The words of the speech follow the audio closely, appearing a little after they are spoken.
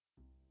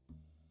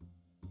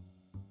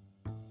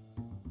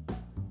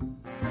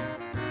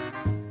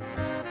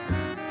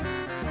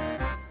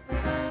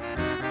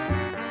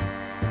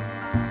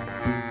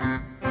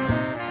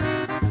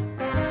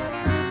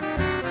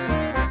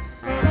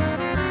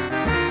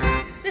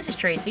This is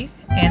Tracy.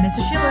 And this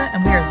is Sheila,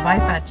 and we are Spy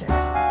Fat Chicks.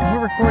 And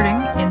we're recording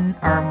in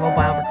our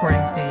mobile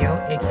recording studio,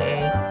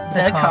 aka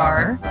the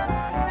car.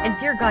 And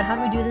dear God, how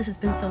do we do this? It's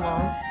been so long.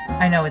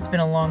 I know, it's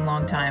been a long,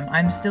 long time.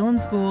 I'm still in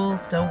school,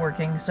 still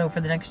working, so for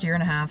the next year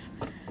and a half,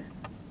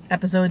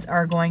 episodes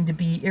are going to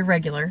be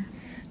irregular.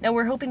 Now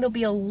we're hoping they'll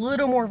be a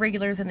little more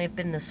regular than they've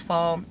been this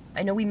fall.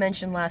 I know we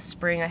mentioned last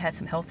spring I had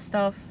some health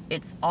stuff.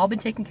 It's all been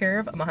taken care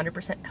of. I'm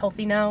 100%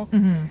 healthy now.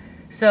 Mm-hmm.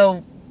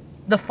 So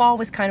the fall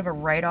was kind of a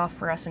write-off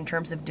for us in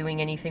terms of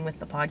doing anything with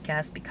the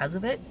podcast because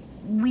of it.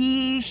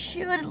 We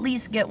should at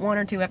least get 1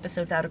 or 2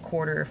 episodes out a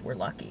quarter if we're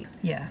lucky.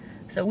 Yeah.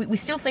 So we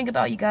still think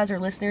about you guys, our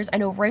listeners. I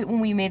know right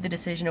when we made the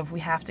decision of we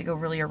have to go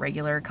really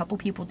irregular, a couple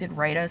people did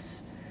write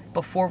us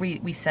before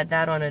we said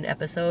that on an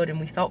episode, and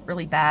we felt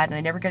really bad, and I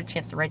never got a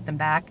chance to write them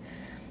back.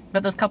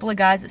 But those couple of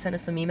guys that sent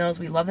us some emails,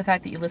 we love the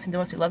fact that you listen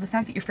to us. We love the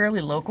fact that you're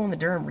fairly local in the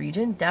Durham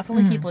region.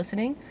 Definitely keep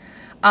listening.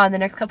 The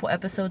next couple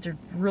episodes are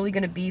really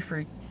going to be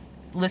for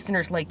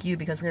listeners like you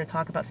because we're going to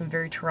talk about some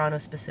very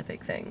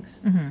Toronto-specific things.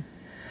 Mm-hmm.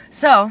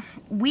 So,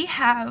 we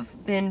have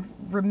been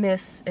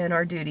remiss in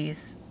our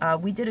duties.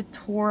 We did a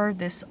tour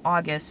this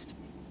August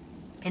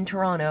in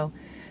Toronto,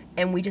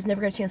 and we just never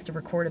got a chance to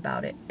record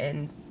about it.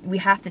 And we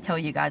have to tell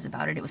you guys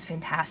about it. It was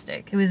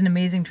fantastic. It was an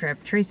amazing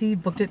trip. Tracy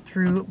booked it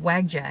through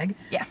WagJag,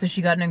 Yeah. so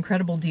she got an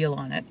incredible deal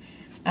on it.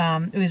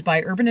 It was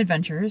by Urban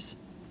Adventures,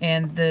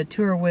 and the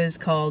tour was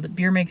called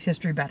Beer Makes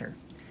History Better.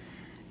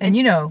 And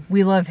you know,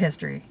 we love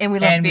history. And we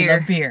love beer. We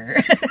love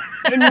beer.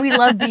 And we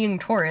love being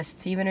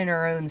tourists, even in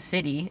our own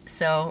city.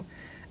 So,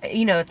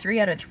 3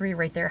 out of 3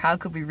 right there. How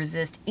could we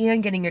resist?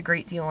 And getting a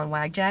great deal on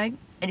WagJag.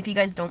 And if you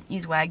guys don't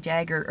use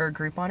WagJag or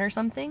Groupon or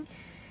something,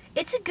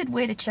 it's a good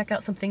way to check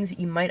out some things that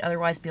you might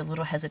otherwise be a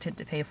little hesitant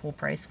to pay full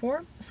price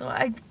for. So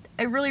I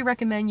really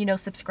recommend,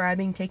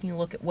 subscribing, taking a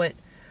look at what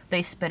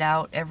they spit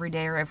out every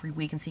day or every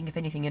week and seeing if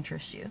anything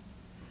interests you.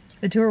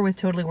 The tour was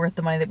totally worth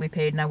the money that we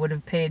paid, and I would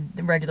have paid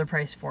the regular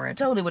price for it.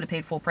 Totally would have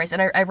paid full price.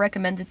 And I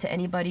recommend it to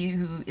anybody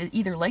who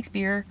either likes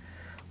beer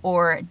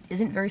or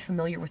isn't very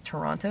familiar with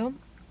Toronto.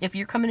 If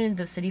you're coming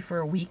into the city for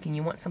a week and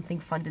you want something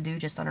fun to do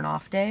just on an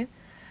off day,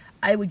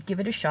 I would give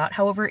it a shot.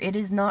 However, it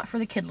is not for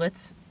the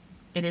kidlets.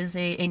 It is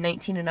a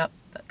 19 and up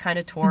kind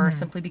of tour,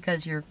 simply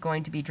because you're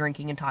going to be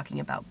drinking and talking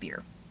about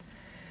beer.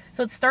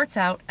 So it starts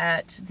out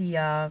at the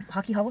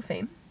Hockey Hall of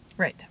Fame.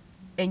 Right.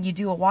 And you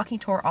do a walking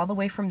tour all the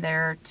way from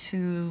there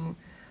to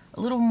a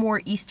little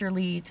more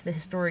easterly to the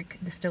historic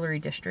distillery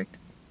district.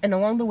 And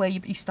along the way,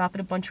 you stop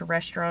at a bunch of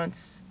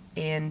restaurants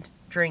and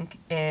drink,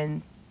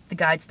 and the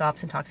guide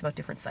stops and talks about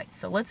different sites.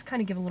 So let's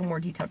kind of give a little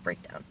more detailed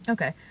breakdown.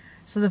 Okay.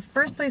 So the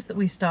first place that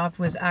we stopped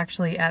was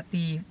actually at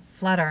the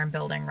Flatiron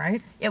Building,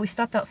 right? Yeah, we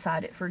stopped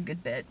outside it for a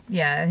good bit.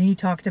 Yeah, and he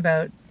talked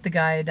about, the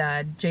guide,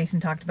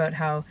 Jason, talked about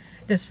how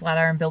this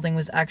Flatiron Building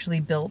was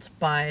actually built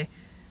by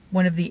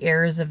one of the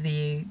heirs of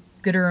the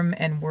Gourmet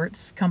and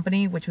Wirtz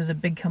company, which was a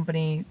big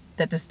company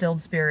that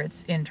distilled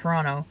spirits in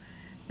Toronto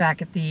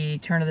back at the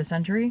turn of the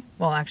century.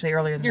 Well, actually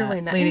earlier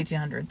than that, late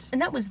 1800s. And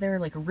that was their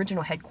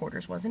original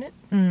headquarters, wasn't it?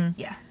 Mm.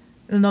 Yeah.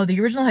 No, the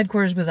original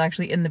headquarters was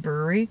actually in the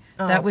brewery.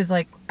 Oh. That was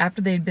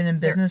after they'd been in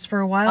business for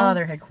a while. Oh,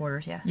 their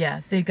headquarters, yeah.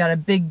 Yeah, they've got a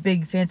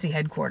big fancy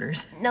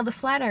headquarters. Now, the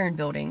Flatiron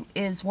Building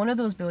is one of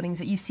those buildings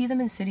that you see them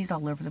in cities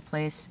all over the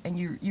place, and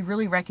you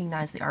really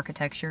recognize the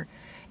architecture.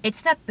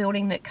 It's that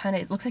building that kind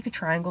of looks like a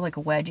triangle, like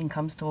a wedge, and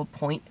comes to a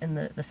point in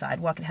the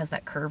sidewalk. It has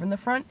that curve in the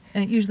front.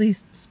 And it usually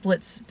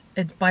splits,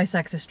 it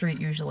bisects a street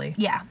usually.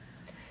 Yeah.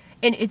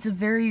 And it's a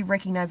very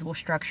recognizable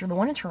structure. The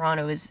one in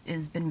Toronto is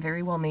been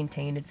very well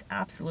maintained. It's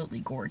absolutely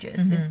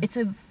gorgeous. Mm-hmm. It's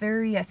a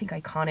very, I think,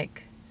 iconic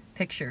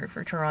picture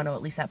for Toronto,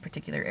 at least that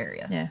particular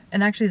area. Yeah.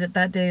 And actually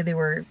that day they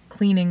were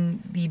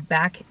cleaning the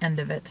back end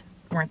of it,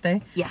 weren't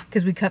they? Yeah.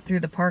 Because we cut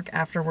through the park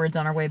afterwards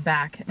on our way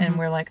back, and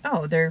we're like,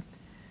 oh, they're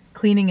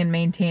cleaning and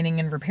maintaining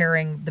and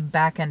repairing the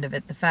back end of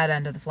it, the fat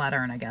end of the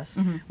Flatiron, I guess.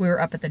 We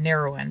were up at the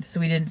narrow end, so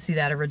we didn't see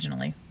that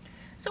originally.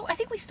 So I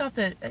think we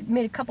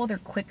made a couple other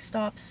quick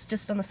stops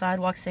just on the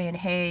sidewalk saying,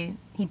 hey,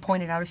 he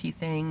pointed out a few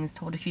things,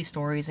 told a few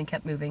stories, and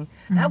kept moving.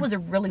 That was a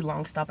really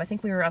long stop. I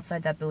think we were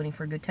outside that building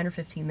for a good 10 or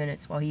 15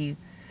 minutes while he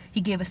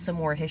gave us some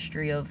more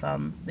history of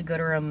the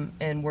Gourmet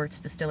and Wirtz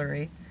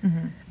distillery.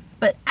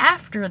 But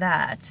after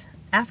that,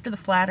 after the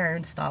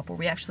Flatiron stop, where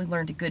we actually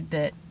learned a good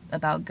bit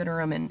about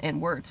Gourmet and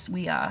Wirtz,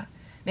 we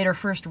made our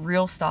first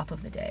real stop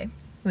of the day.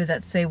 It was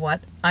at Say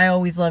What. I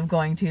always love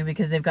going to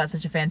because they've got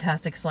such a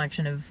fantastic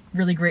selection of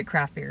really great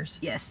craft beers.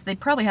 Yes, they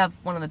probably have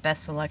one of the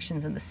best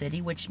selections in the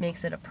city, which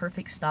makes it a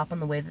perfect stop on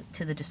the way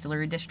to the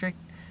distillery district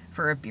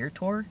for a beer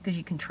tour, because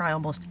you can try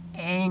almost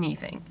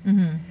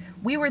anything.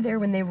 We were there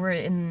when they were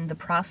in the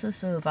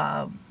process of,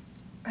 I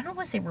don't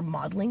want to say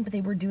remodeling, but they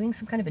were doing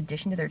some kind of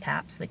addition to their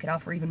taps. They could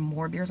offer even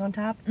more beers on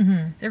tap.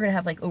 They're going to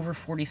have over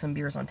 40-some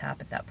beers on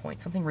tap at that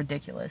point, something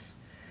ridiculous.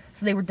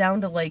 So they were down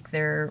to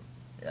their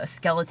a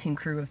skeleton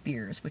crew of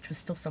beers, which was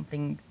still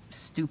something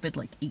stupid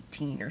like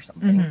 18 or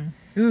something.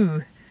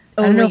 Ooh.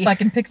 I don't know if I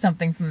can pick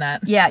something from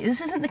that. Yeah,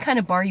 this isn't the kind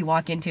of bar you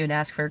walk into and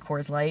ask for a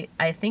Coors Light.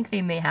 I think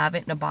they may have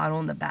it in a bottle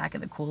in the back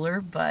of the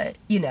cooler, but,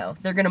 you know,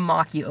 they're going to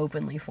mock you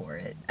openly for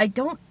it. I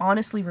don't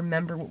honestly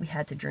remember what we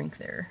had to drink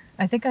there.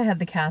 I think I had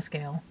the cask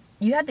ale.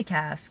 You had the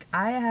cask.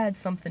 I had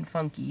something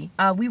funky.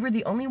 We were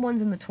the only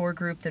ones in the tour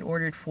group that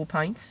ordered full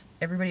pints.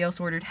 Everybody else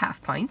ordered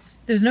half pints.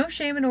 There's no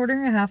shame in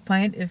ordering a half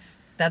pint if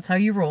that's how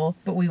you roll,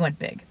 but we went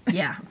big.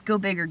 Yeah, go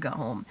big or go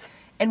home.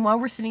 And while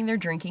we're sitting there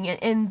drinking,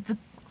 and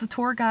the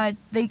tour guide,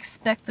 they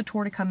expect the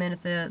tour to come in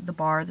at the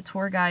bar. The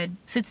tour guide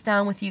sits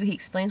down with you. He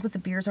explains what the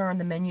beers are on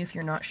the menu if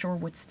you're not sure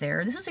what's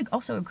there. This is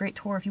also a great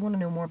tour if you want to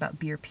know more about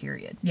beer,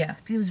 period. Yeah.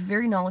 Because he was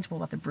very knowledgeable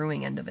about the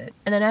brewing end of it.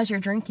 And then as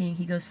you're drinking,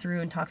 he goes through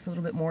and talks a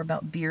little bit more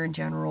about beer in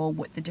general,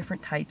 what the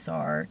different types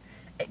are.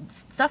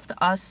 Stuff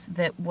to us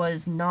that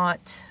was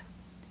not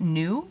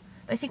new.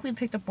 I think we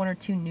picked up one or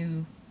two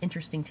new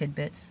interesting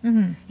tidbits.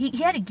 Mm-hmm.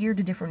 He had it geared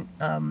to different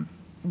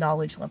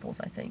knowledge levels,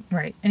 I think.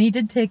 Right. And he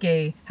did take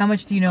a, how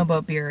much do you know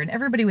about beer? And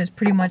everybody was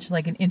pretty much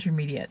like an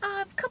intermediate.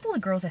 A couple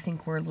of girls, I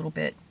think, were a little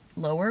bit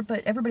lower,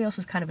 but everybody else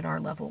was kind of in our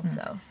level,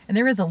 so. And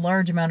there is a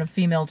large amount of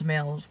female to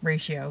male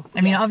ratio.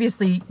 I mean,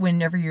 obviously,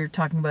 whenever you're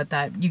talking about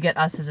that, you get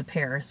us as a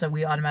pair, so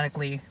we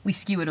automatically... We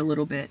skew it a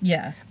little bit.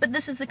 Yeah. But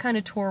this is the kind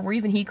of tour where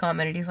even he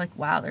commented, he's like,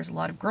 wow, there's a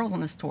lot of girls on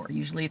this tour.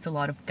 Usually it's a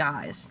lot of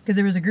guys. Because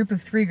there was a group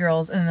of 3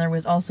 girls, and there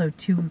was also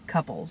 2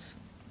 couples.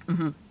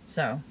 Mm-hmm.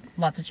 So,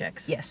 lots of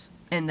chicks. Yes.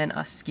 And then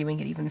us skewing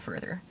it even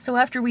further. So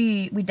after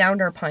we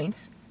downed our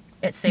pints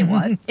at Say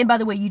What, and by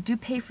the way, you do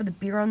pay for the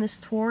beer on this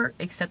tour,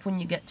 except when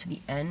you get to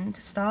the end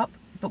stop.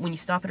 But when you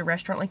stop at a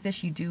restaurant like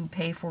this, you do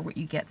pay for what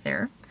you get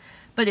there.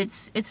 But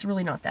it's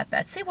really not that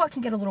bad. Say What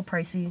can get a little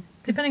pricey.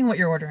 Depending on what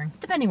you're ordering.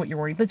 Depending what you're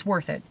ordering, but it's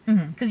worth it.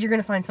 Because you're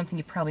going to find something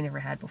you've probably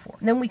never had before.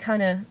 And then we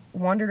kind of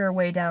wandered our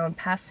way down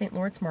past St.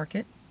 Lawrence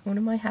Market, one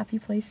of my happy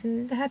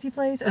places. The happy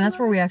place. And that's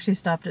where we actually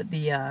stopped at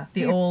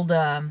the old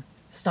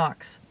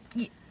Stocks.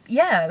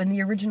 Yeah, in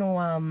the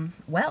original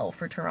well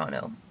for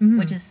Toronto,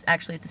 which is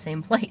actually at the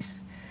same place.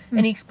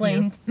 And he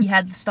explained he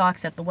had the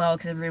stocks at the well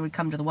because everybody would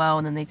come to the well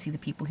and then they'd see the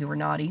people who were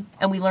naughty.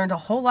 And we learned a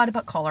whole lot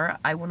about cholera.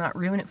 I will not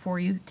ruin it for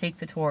you. Take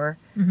the tour.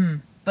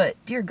 But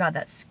dear God,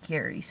 that's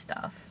scary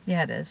stuff.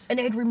 Yeah, it is. And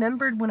I had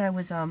remembered when I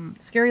was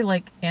scary,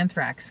 like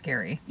anthrax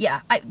scary.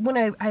 Yeah, when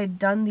I had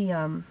done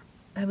the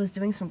I was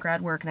doing some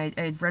grad work and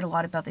I had read a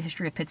lot about the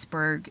history of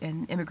Pittsburgh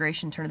and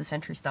immigration, turn of the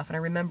century stuff. And I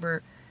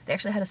remember they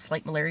actually had a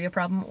slight malaria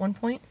problem at one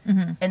point,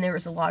 and there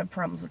was a lot of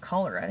problems with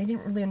cholera. I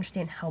didn't really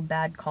understand how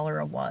bad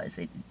cholera was.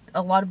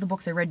 A lot of the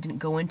books I read didn't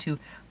go into,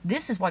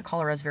 this is why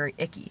cholera is very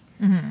icky.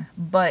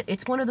 But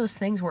it's one of those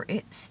things where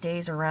it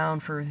stays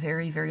around for a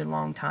very, very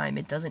long time.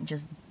 It doesn't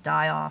just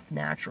die off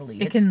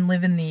naturally. It can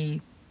live in the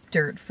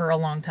dirt for a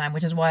long time,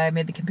 which is why I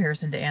made the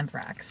comparison to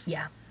anthrax.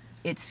 Yeah.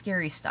 It's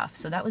scary stuff.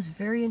 So that was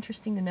very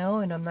interesting to know,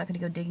 and I'm not going to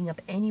go digging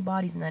up any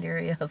bodies in that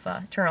area of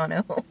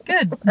Toronto.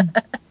 Good.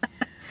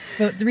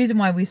 But the reason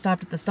why we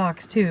stopped at the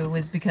Stocks, too,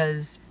 was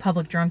because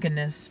public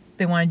drunkenness.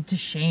 They wanted to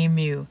shame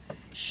you.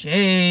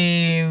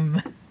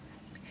 Shame.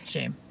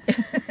 Shame.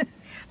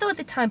 Though at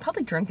the time,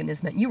 public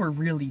drunkenness meant you were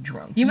really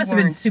drunk. You must have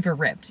been super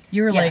ripped.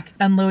 You were like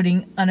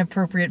unloading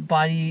inappropriate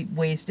body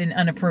waste in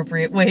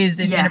inappropriate ways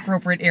in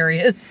inappropriate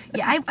areas.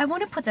 Yeah, I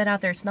want to put that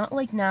out there. It's not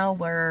like now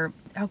where,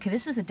 okay,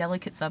 this is a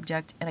delicate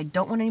subject, and I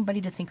don't want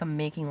anybody to think I'm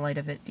making light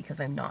of it because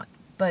I'm not.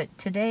 But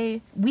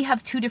today, we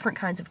have 2 different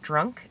kinds of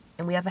drunk,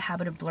 and we have a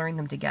habit of blurring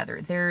them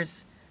together.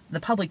 There's the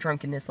public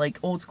drunkenness, like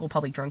old school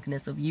public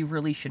drunkenness of you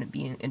really shouldn't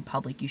be in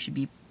public. You should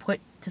be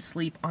put to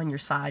sleep on your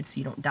side so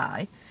you don't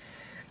die.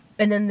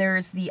 And then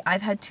there's the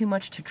I've had too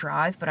much to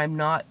drive, but I'm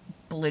not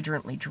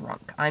belligerently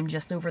drunk. I'm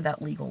just over that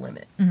legal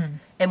limit.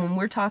 And when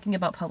we're talking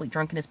about public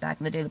drunkenness back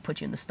in the day that put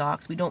you in the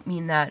stocks, we don't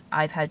mean that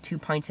I've had 2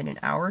 pints in an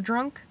hour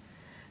drunk.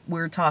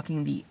 We're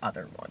talking the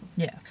other one.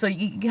 Yeah. So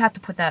you have to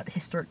put that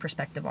historic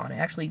perspective on it.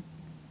 Actually,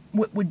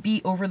 what would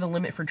be over the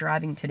limit for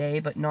driving today,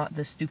 but not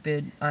the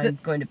stupid I'm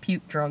going to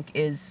puke drunk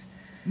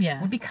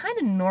would be kind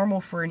of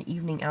normal for an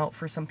evening out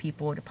for some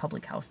people at a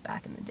public house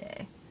back in the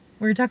day.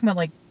 We were talking about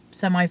like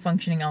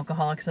semi-functioning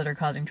alcoholics that are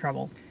causing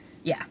trouble.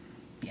 Yeah.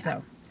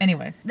 So,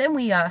 anyway. Then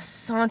we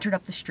sauntered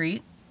up the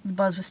street. The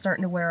buzz was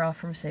starting to wear off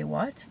from Say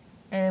What.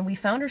 And we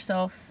found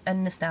ourselves at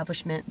an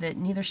establishment that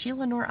neither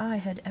Sheila nor I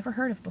had ever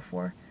heard of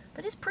before.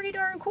 But it's pretty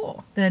darn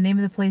cool. The name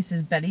of the place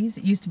is Betty's.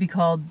 It used to be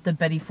called the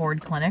Betty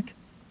Ford Clinic.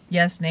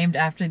 Yes, named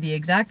after the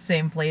exact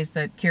same place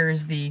that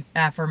cures the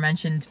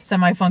aforementioned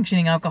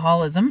semi-functioning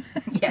alcoholism.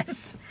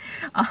 Yes.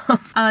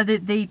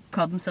 They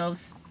called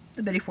themselves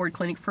the Betty Ford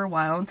Clinic for a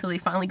while until they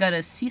finally got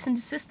a cease and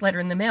desist letter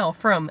in the mail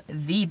from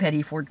the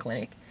Betty Ford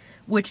Clinic,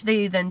 which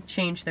they then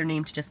changed their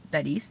name to just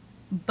Betty's.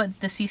 But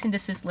the cease and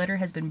desist letter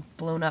has been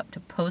blown up to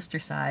poster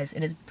size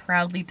and is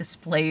proudly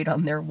displayed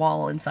on their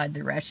wall inside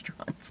the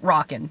restaurants.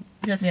 Rockin'.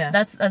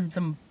 That's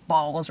some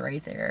balls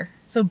right there.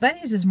 So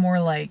Betty's is more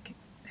like,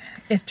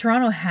 if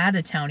Toronto had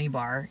a towny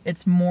bar,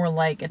 it's more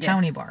like a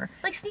towny bar.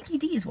 Like Sneaky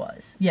D's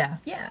was. Yeah.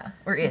 Yeah.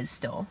 Or is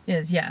still.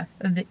 Is, yeah.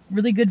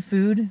 Really good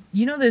food.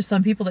 You know, there's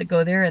some people that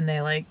go there and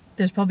they like,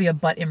 there's probably a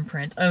butt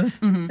imprint of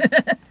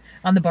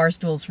on the bar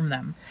stools from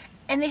them.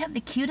 And they have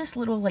the cutest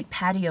little like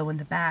patio in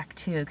the back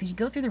too, because you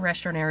go through the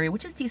restaurant area,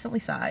 which is decently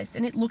sized,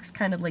 and it looks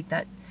kind of like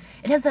that.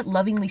 It has that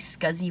lovingly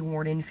scuzzy,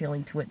 worn-in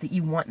feeling to it that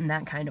you want in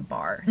that kind of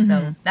bar.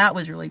 So that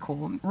was really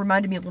cool.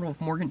 Reminded me a little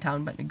of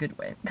Morgantown, but in a good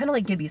way. Kind of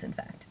like Gibby's, in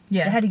fact.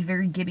 Yeah. It had a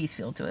very Gibby's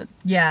feel to it.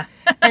 Yeah.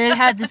 And it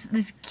had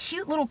this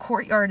cute little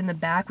courtyard in the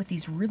back with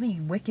these really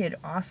wicked,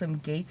 awesome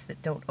gates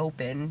that don't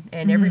open.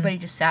 And everybody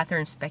just sat there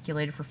and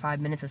speculated for 5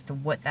 minutes as to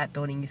what that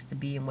building used to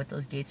be and what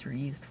those gates were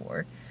used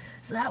for.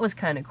 So that was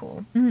kind of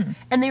cool. And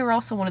they were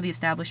also one of the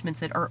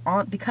establishments that are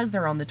on, because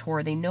they're on the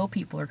tour, they know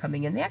people are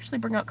coming in. They actually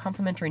bring out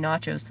complimentary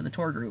nachos to the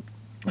tour group,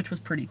 which was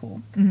pretty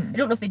cool. I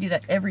don't know if they do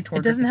that every tour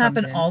group. It doesn't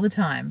happen all the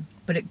time,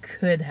 but it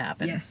could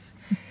happen. Yes.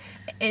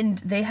 And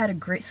they had a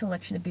great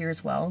selection of beer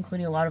as well,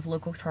 including a lot of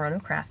local Toronto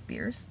craft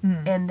beers.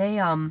 And they,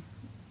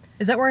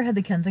 Is that where I had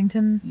the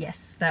Kensington?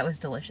 yes. That was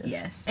delicious.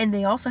 Yes. And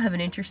they also have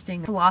an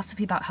interesting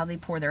philosophy about how they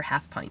pour their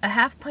half pint. A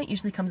half pint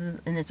usually comes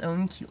in its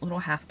own cute little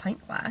half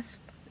pint glass.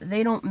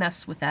 They don't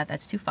mess with that.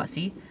 That's too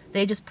fussy.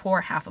 They just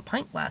pour half a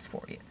pint glass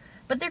for you.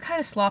 But they're kind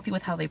of sloppy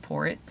with how they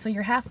pour it. So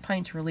your half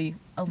pint's really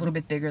a little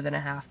bit bigger than a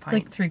half It's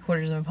pint. like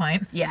 3/4 of a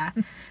pint. Yeah.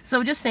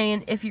 So just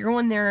saying, if you're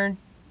going there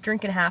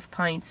drinking half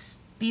pints,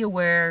 be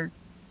aware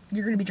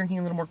you're going to be drinking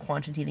a little more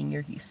quantity than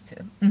you're used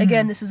to.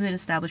 Again, this is an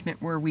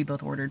establishment where we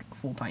both ordered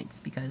full pints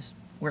because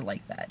we're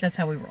like that. That's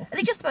how we roll. I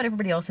think just about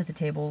everybody else at the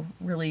table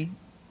really...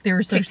 They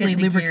were socially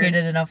into gear.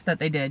 lubricated enough that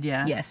they did,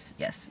 yeah. Yes,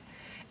 yes.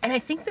 And I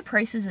think the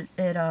prices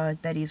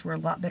at Betty's were a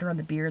lot better on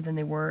the beer than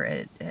they were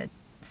at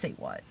Say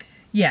What.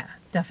 Yeah, You're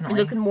definitely.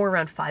 looking more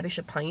around 5-ish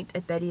a pint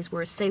at Betty's,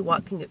 whereas Say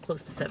What can get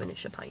close to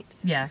 7-ish a pint.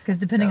 Yeah, because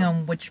depending So-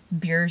 on which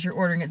beers you're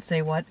ordering at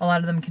Say What, a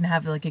lot of them can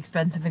have like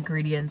expensive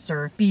ingredients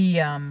or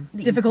be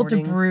difficult to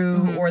importing.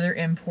 brew or they're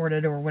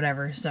imported or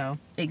whatever, so.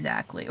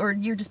 Exactly. Or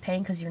you're just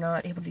paying because you're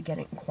not able to get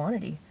it in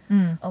quantity.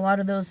 A lot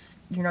of those,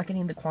 you're not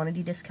getting the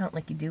quantity discount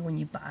like you do when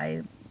you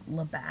buy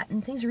Labatt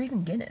and things, or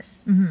even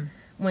Guinness.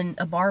 When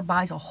a bar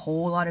buys a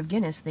whole lot of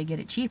Guinness, they get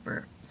it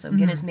cheaper. So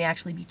Guinness may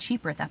actually be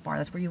cheaper at that bar.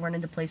 That's where you run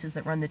into places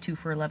that run the 2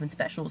 for $11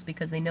 specials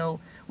because they know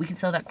we can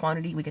sell that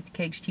quantity, we get the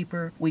kegs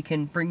cheaper, we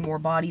can bring more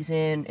bodies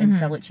in and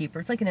sell it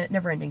cheaper. It's like a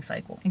never-ending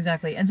cycle.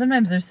 Exactly. And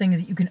sometimes there's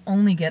things that you can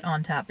only get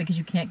on tap because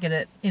you can't get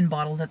it in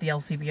bottles at the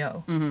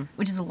LCBO.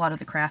 Which is a lot of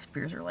the craft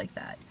beers are like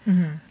that.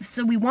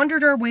 So we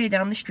wandered our way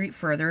down the street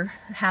further,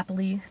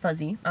 happily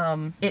fuzzy.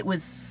 It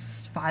was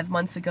 5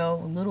 months ago,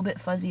 a little bit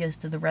fuzzy as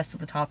to the rest of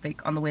the topic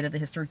on the way to the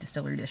Historic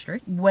Distillery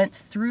District. Went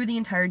through the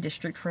entire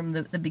district from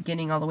the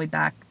beginning all the way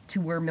back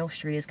to where Mill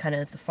Street is kind of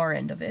at the far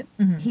end of it.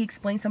 He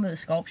explained some of the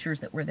sculptures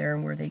that were there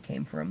and where they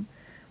came from,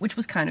 which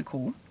was kind of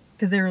cool.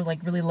 Because they were like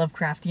really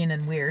Lovecraftian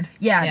and weird.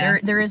 Yeah,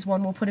 there is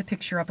one. We'll put a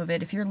picture up of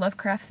it. If you're a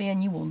Lovecraft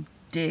fan, you will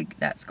dig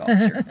that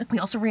sculpture. We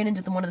also ran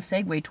into one of the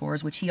Segway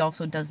tours, which he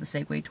also does the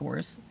Segway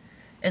tours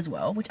as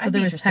well, which So I'd be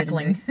there was interested in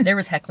heckling. doing. There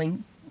was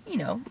heckling. You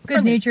know,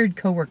 Good-natured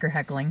coworker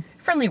heckling.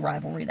 friendly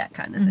rivalry, that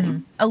kind of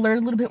thing. I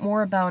learned a little bit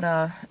more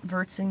about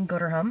Verts and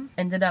Gotterham.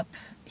 Ended up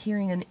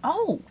hearing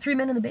 3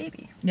 Men and a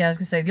Baby. Yeah, I was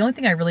gonna say, the only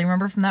thing I really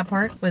remember from that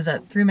part was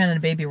that 3 Men and a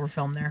Baby were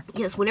filmed there.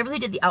 Yes, whenever they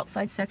did the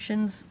outside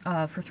sections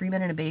for 3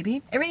 Men and a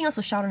Baby, everything else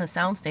was shot on a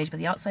soundstage, but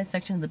the outside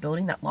section of the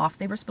building, that loft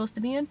they were supposed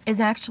to be in, is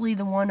actually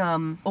the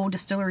one old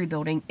distillery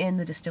building in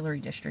the distillery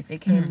district. They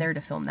came there to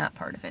film that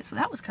part of it, so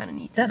that was kind of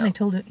neat. That and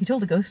he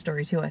told a ghost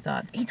story too, I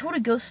thought. He told a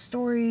ghost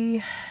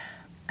story.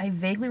 I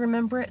vaguely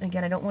remember it, and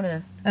again, I don't want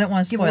to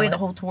give give away it. the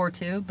whole tour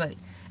too, but...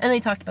 And they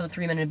talked about the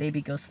 3 Men and a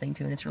Baby ghost thing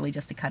too, and it's really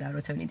just a cutout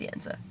of Tony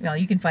Danza. Well,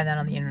 you can find that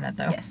on the internet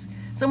though. Yes.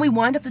 So we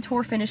wind up the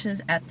tour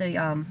finishes at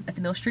the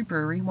Mill Street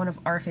Brewery, one of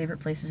our favorite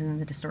places in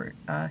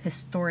the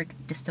historic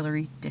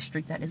distillery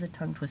district. That is a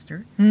tongue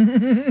twister.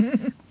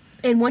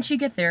 And once you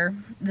get there,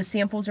 the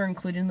samples are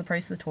included in the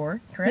price of the tour,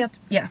 correct? Yep.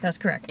 Yeah. That's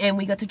correct. And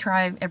we got to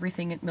try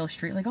everything at Mill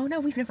Street. Like, oh no,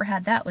 we've never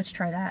had that. Let's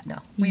try that. No,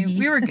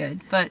 we were good,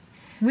 but.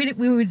 We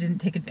didn't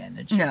take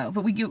advantage. No,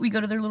 but we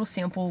go to their little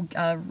sample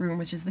room,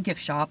 which is the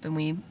gift shop, and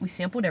we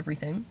sampled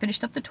everything.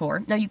 Finished up the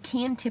tour. Now, you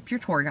can tip your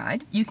tour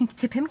guide. You can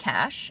tip him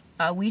cash.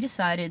 We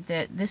decided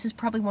that this is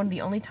probably one of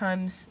the only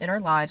times in our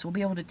lives we'll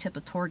be able to tip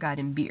a tour guide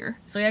in beer.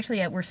 So we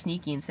actually were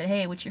sneaky and said,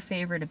 hey, what's your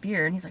favorite of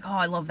beer? And he's like, oh,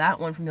 I love that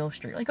one from Mill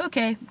Street. Like,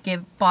 okay.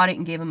 Bought it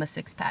and gave him a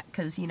 6-pack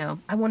because, you know,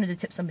 I wanted to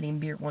tip somebody in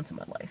beer once in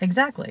my life.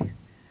 Exactly.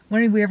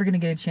 When are we ever going to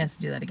get a chance to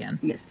do that again?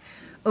 Yes.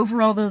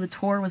 Overall, though, the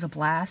tour was a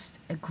blast.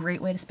 A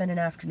great way to spend an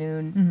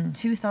afternoon.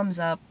 2 thumbs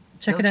up.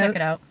 Check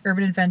it out.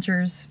 Urban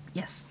Adventures.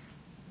 Yes.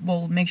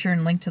 We'll make sure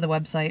and link to the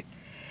website.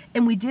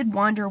 And we did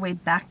wander our way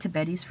back to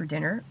Betty's for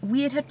dinner.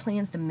 We had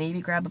plans to maybe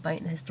grab a bite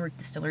in the Historic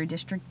Distillery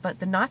District, but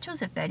the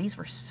nachos at Betty's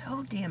were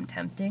so damn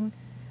tempting.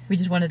 We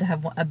just wanted to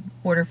have a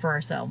order for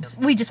ourselves.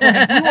 We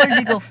wanted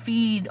to go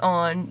feed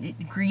on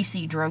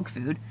greasy drunk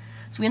food.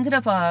 So we ended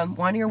up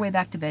winding our way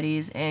back to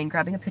Betty's and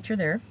grabbing a pitcher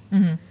there.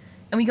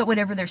 And we got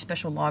whatever their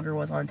special lager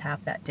was on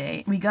tap that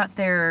day. We got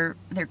their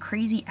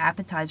crazy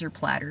appetizer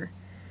platter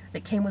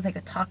that came with like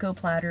a taco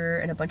platter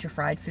and a bunch of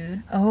fried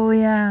food. Oh,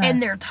 yeah.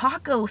 And their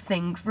taco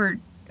thing for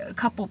a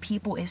couple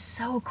people is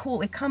so cool.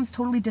 It comes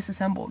totally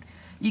disassembled.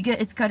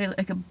 It's got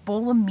like a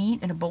bowl of meat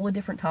and a bowl of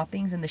different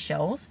toppings in the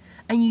shells,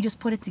 and you just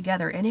put it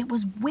together, and it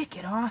was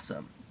wicked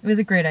awesome. It was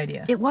a great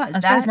idea. It was.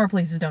 I'm surprised more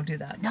places don't do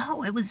that.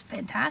 No, it was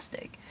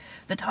fantastic.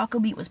 The taco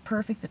meat was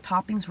perfect. The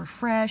toppings were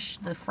fresh.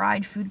 The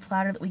fried food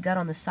platter that we got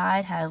on the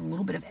side had a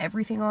little bit of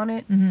everything on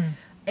it.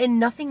 And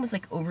nothing was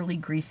like overly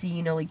greasy,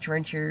 you know, like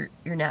drench your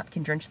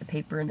napkin, drench the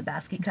paper in the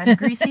basket kind of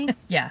greasy.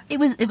 Yeah. It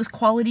was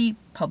quality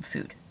pub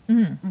food.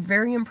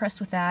 Very impressed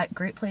with that.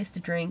 Great place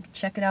to drink.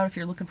 Check it out if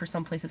you're looking for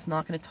some place that's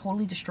not going to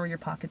totally destroy your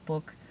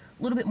pocketbook.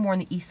 A little bit more on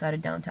the east side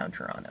of downtown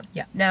Toronto.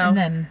 Yeah. Now, and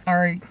then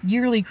our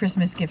yearly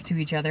Christmas gift to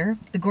each other,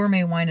 the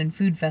Gourmet Wine and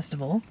Food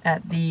Festival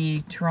at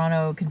the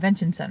Toronto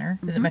Convention Center.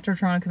 Is it Metro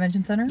Toronto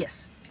Convention Center?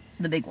 Yes.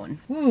 The big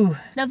one. Ooh.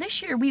 Now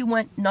this year we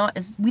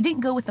didn't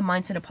go with the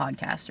mindset of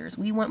podcasters.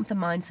 We went with the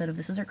mindset of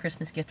this is our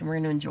Christmas gift and we're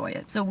going to enjoy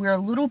it. So we're a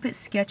little bit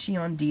sketchy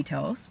on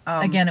details.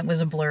 Again, it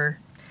was a blur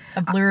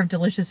of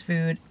delicious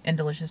food and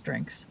delicious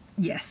drinks.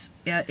 Yes.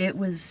 Yeah, it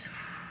was.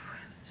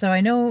 So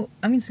I know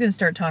I'm just going to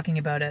start talking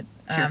about it.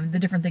 Sure. The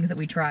different things that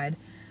we tried.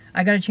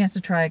 I got a chance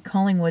to try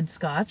Collingwood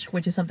Scotch,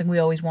 which is something we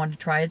always wanted to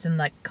try. It's in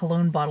that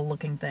cologne bottle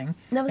looking thing.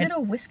 Now is it a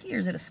whiskey or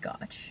is it a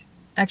Scotch?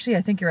 Actually,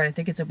 I think you're right. I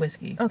think it's a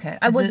whiskey. Okay,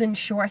 I wasn't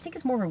sure. I think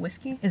it's more of a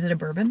whiskey. Is it a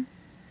bourbon?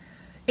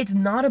 It's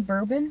not a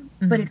bourbon,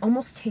 but it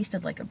almost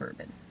tasted like a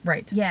bourbon.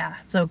 Right. Yeah.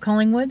 So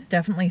Collingwood,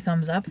 definitely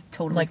thumbs up.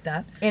 Totally. Like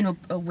that. And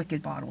a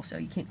wicked bottle, so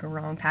you can't go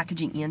wrong.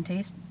 Packaging and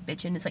taste,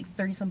 bitchin'. It's like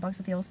 30-some bucks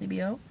at the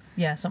LCBO.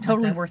 Yeah, something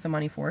Totally like that. worth the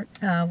money for it.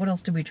 What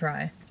else did we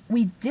try?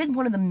 We did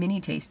one of the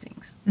mini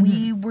tastings.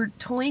 We were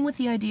toying with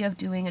the idea of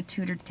doing a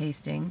tutored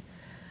tasting.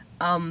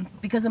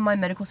 Because of my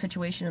medical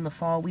situation in the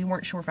fall, we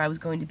weren't sure if I was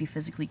going to be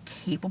physically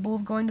capable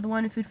of going to the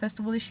Wine and Food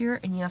Festival this year,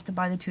 and you have to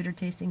buy the tutored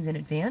tastings in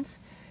advance,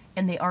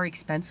 and they are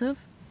expensive,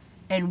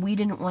 and we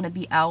didn't want to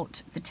be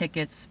out the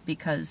tickets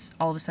because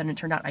all of a sudden it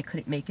turned out I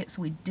couldn't make it,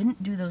 so we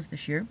didn't do those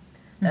this year.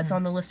 That's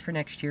on the list for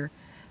next year.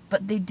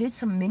 But they did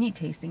some mini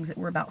tastings that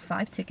were about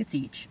 5 tickets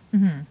each,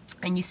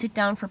 and you sit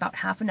down for about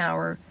half an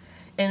hour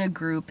in a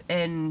group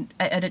and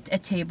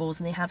at tables,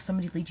 and they have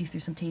somebody lead you through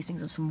some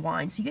tastings of some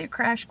wines. So you get a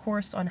crash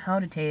course on how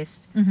to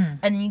taste, and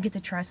then you get to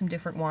try some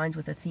different wines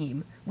with a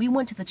theme. We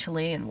went to the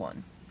Chilean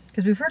one.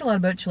 Because we've heard a lot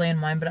about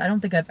Chilean wine, but I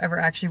don't think I've ever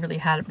actually really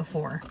had it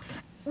before.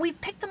 We've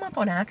picked them up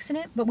on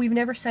accident, but we've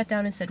never sat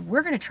down and said,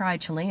 we're going to try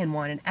Chilean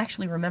wine and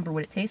actually remember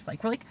what it tastes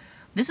like. We're like,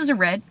 this is a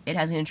red, it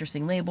has an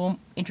interesting label,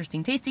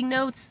 interesting tasting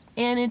notes,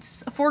 and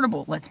it's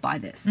affordable. Let's buy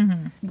this.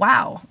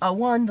 Wow.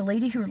 The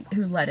lady who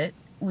led it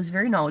was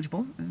very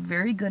knowledgeable,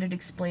 very good at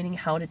explaining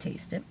how to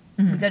taste it.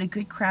 We got a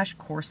good crash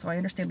course, so I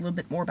understand a little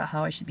bit more about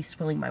how I should be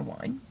swilling my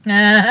wine.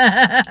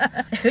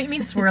 Don't you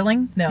mean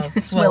swirling? No,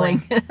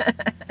 Swilling.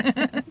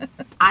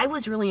 I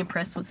was really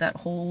impressed with that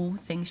whole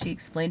thing she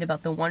explained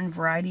about the one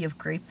variety of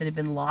grape that had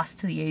been lost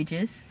to the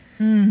ages,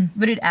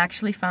 but it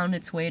actually found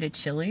its way to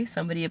Chile.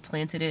 Somebody had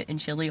planted it in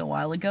Chile a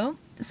while ago.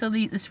 So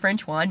this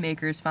French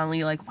winemaker is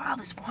finally like, wow,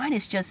 this wine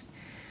is just,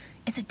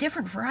 it's a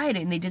different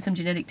variety. And they did some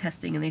genetic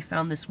testing and they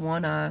found this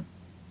one,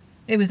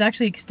 it was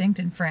actually extinct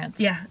in France.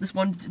 yeah, this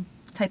one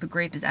type of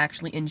grape is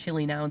actually in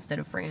Chile now instead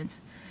of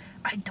France.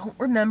 I don't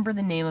remember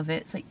the name of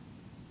it. It's like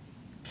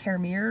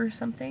Caramir or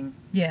something.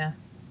 Yeah.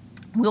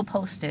 We'll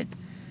post it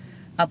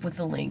up with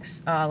the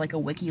links, like a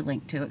wiki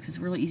link to it, because it's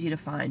really easy to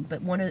find.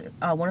 But one of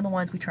the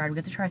wines we tried, we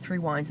got to try 3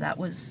 wines. That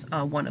was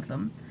one of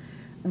them.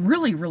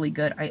 Really, really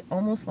good. I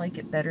almost like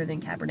it better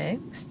than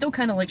Cabernet. Still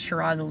kind of like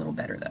Shiraz a little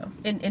better, though.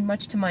 And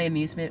much to my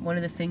amusement, one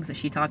of the things that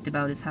she talked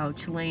about is how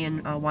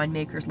Chilean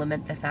winemakers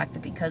lament the fact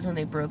that because when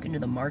they broke into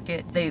the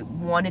market, they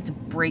wanted to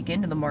break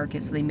into the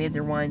market, so they made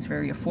their wines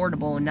very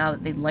affordable, and now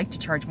that they'd like to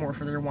charge more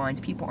for their wines,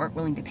 people aren't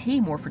willing to pay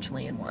more for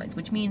Chilean wines,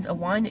 which means a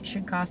wine that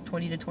should cost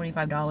 $20 to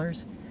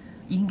 $25,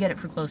 you can get it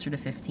for closer to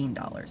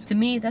 $15. To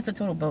me, that's a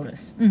total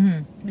bonus.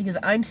 Because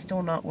I'm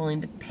still not willing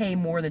to pay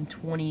more than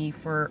 $20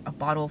 for a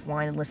bottle of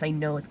wine unless I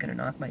know it's going to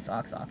knock my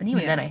socks off. And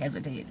even then I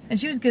hesitate. And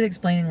she was good at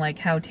explaining like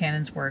how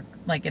tannins work,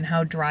 like, and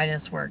how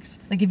dryness works.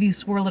 Like if you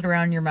swirl it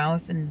around your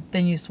mouth and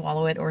then you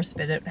swallow it or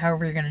spit it,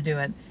 however you're going to do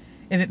it,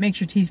 if it makes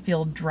your teeth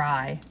feel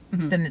dry,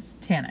 then it's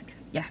tannic.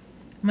 Yeah.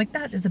 I'm like,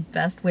 that is the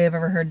best way I've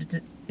ever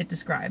heard it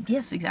described.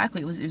 Yes,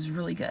 exactly. It was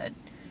really good.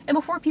 And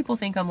before people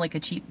think I'm like a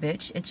cheap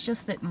bitch, it's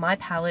just that my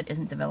palate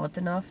isn't developed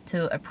enough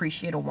to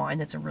appreciate a wine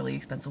that's a really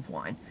expensive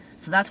wine.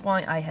 So that's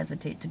why I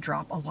hesitate to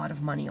drop a lot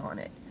of money on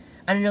it.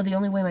 And I know the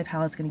only way my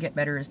palate's going to get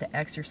better is to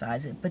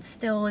exercise it, but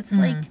still, it's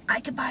like,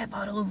 I could buy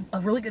a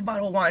really good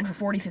bottle of wine for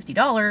 $40,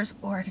 $50,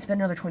 or I could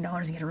spend another $20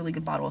 and get a really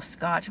good bottle of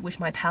scotch, which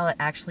my palate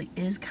actually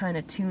is kind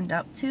of tuned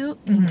up to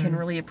and can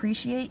really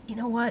appreciate. You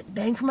know what?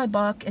 Bang for my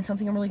buck and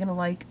something I'm really going to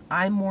like,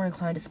 I'm more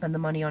inclined to spend the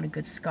money on a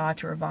good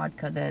scotch or a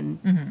vodka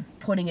than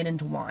putting it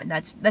into wine.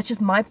 That's just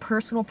my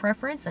personal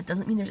preference. That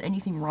doesn't mean there's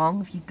anything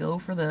wrong if you go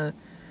for the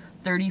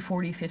 $30,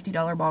 $40,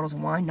 $50 bottles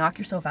of wine. Knock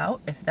yourself out.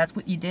 If that's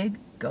what you dig,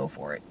 go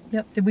for it.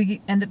 Yep. Did we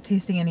end up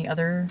tasting any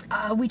other?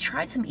 We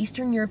tried some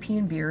Eastern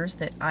European beers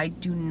that I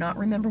do not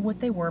remember what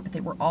they were, but they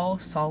were all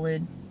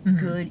solid,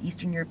 good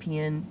Eastern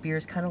European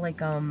beers, kind of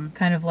like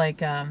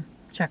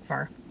Czech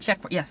bar.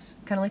 Yes,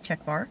 kind of like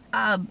Czech bar.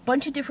 A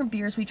bunch of different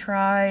beers we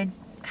tried.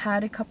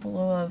 Had a couple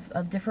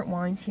of different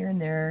wines here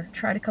and there.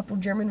 Tried a couple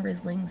German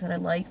Rieslings that I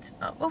liked.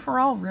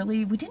 Overall,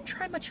 really, we didn't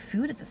try much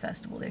food at the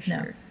festival this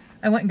year.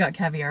 I went and got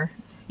caviar.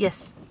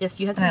 Yes,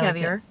 you had some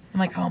caviar. I'm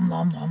like, nom,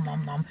 nom,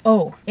 nom, nom.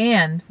 Oh,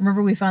 and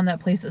remember we found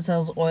that place that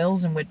sells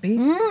oils in Whitby?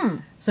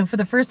 So for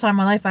the first time in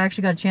my life, I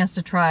actually got a chance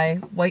to try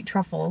white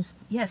truffles.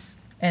 Yes.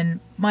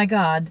 And my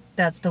God,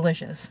 that's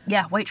delicious.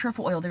 Yeah, white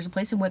truffle oil. There's a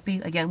place in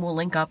Whitby. Again, we'll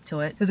link up to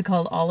it. Was it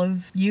called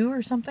Olive U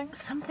or something?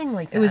 Something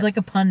like that. It was like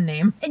a pun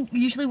name. And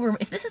usually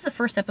if this is the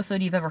first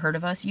episode you've ever heard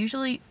of us,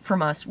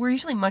 we're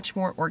usually much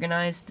more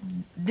organized.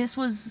 This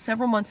was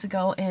several months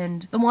ago,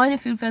 and the Wine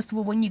and Food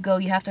Festival, when you go,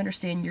 you have to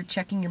understand you're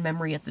checking your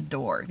memory at the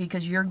door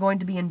because you're going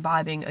to be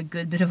imbibing a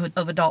good bit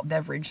of adult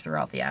beverage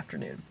throughout the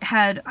afternoon.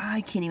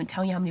 I can't even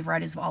tell you how many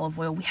varieties of olive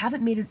oil. We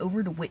haven't made it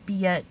over to Whitby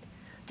yet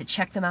to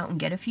check them out and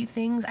get a few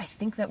things. I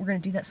think that we're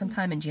going to do that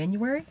sometime in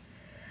January.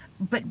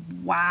 But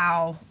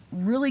wow,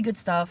 really good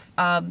stuff.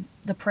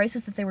 The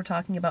prices that they were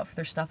talking about for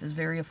their stuff is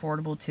very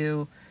affordable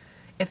too.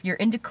 If you're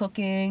into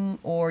cooking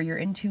or you're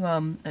into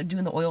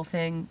doing the oil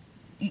thing,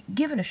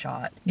 give it a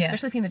shot,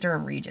 especially if you're in the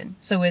Durham region.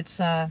 So it's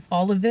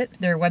Oliveit.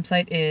 Their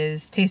website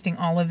is Tasting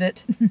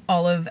Oliveit,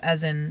 olive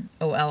as in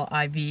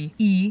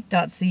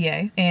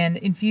OLIVE.ca, and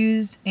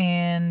infused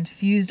and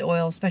fused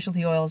oils,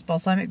 specialty oils,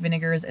 balsamic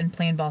vinegars, and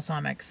plain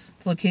balsamics.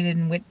 It's located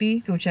in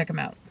Whitby. Go check them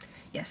out.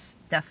 Yes,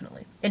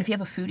 definitely. And if you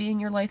have a foodie in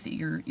your life that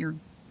you're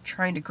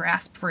trying to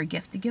grasp for a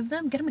gift to give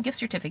them, get them a gift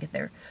certificate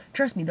there.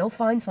 Trust me, they'll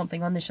find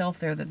something on the shelf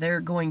there that they're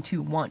going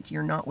to want.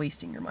 You're not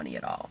wasting your money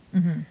at all.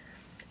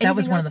 That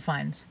was one of the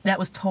finds. That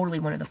was totally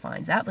one of the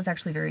finds. That was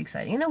actually very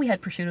exciting. I know we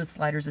had prosciutto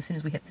sliders as soon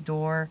as we hit the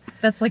door.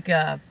 That's like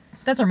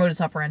that's our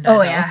modus operandi.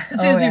 Oh, yeah. As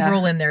soon as we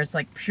roll in there, it's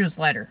like prosciutto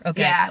slider.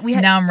 Okay. Yeah.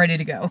 Now I'm ready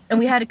to go. And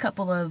we had a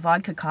couple of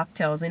vodka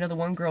cocktails. I know the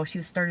one girl, she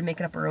started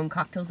making up her own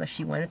cocktails as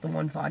she went at the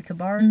one vodka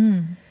bar.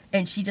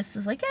 And she just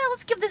was like, yeah,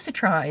 let's give this a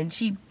try. And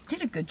she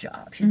did a good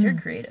job. She was very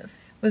creative.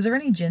 Was there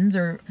any gins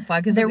or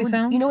vodkas that we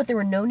found? You know what? There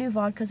were no new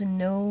vodkas and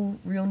no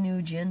real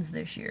new gins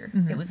this year.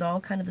 It was all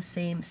kind of the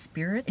same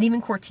spirit. And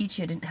even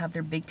Corticia didn't have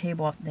their big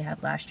table off that they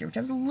had last year, which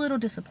I was a little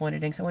disappointed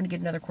in because I wanted to get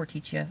another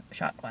Corticia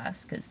shot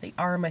glass because they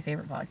are my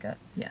favorite vodka.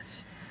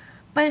 Yes.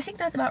 But I think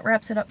that about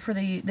wraps it up for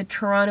the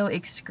Toronto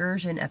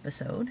excursion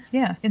episode.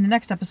 Yeah. In the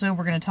next episode,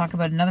 we're going to talk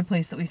about another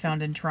place that we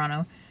found in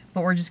Toronto.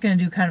 But we're just going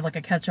to do kind of like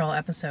a catch-all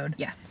episode.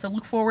 Yeah, so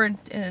look forward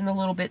in a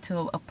little bit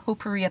to a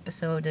potpourri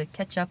episode to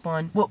catch up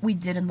on what we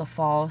did in the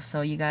fall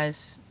so you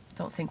guys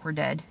don't think we're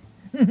dead.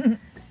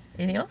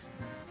 Anything else?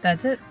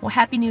 That's it. Well,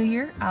 Happy New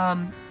Year.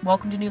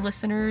 Welcome to new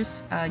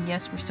listeners. And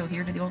yes, we're still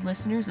here to the old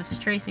listeners. This is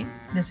Tracy.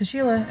 This is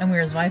Sheila, and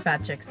we're Zwei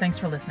Fat Chicks. Thanks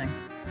for listening.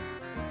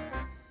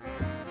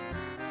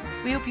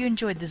 We hope you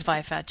enjoyed this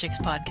Vi Fat Chicks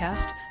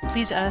podcast.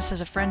 Please add us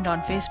as a friend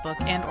on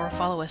Facebook and or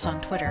follow us on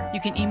Twitter.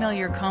 You can email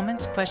your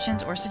comments,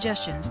 questions, or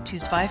suggestions to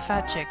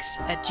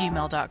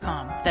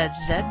zweifatchicks@gmail.com.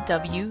 That's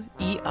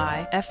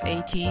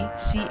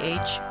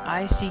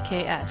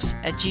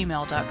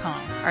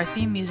zweifatchicks@gmail.com. Our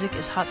theme music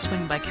is Hot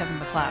Swing by Kevin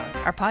MacLeod.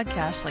 Our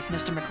podcasts, like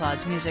Mr.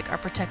 MacLeod's music, are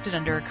protected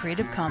under a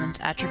Creative Commons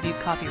Attribute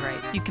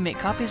copyright. You can make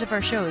copies of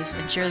our shows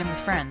and share them with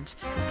friends.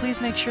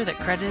 Please make sure that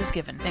credit is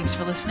given. Thanks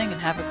for listening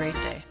and have a great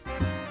day.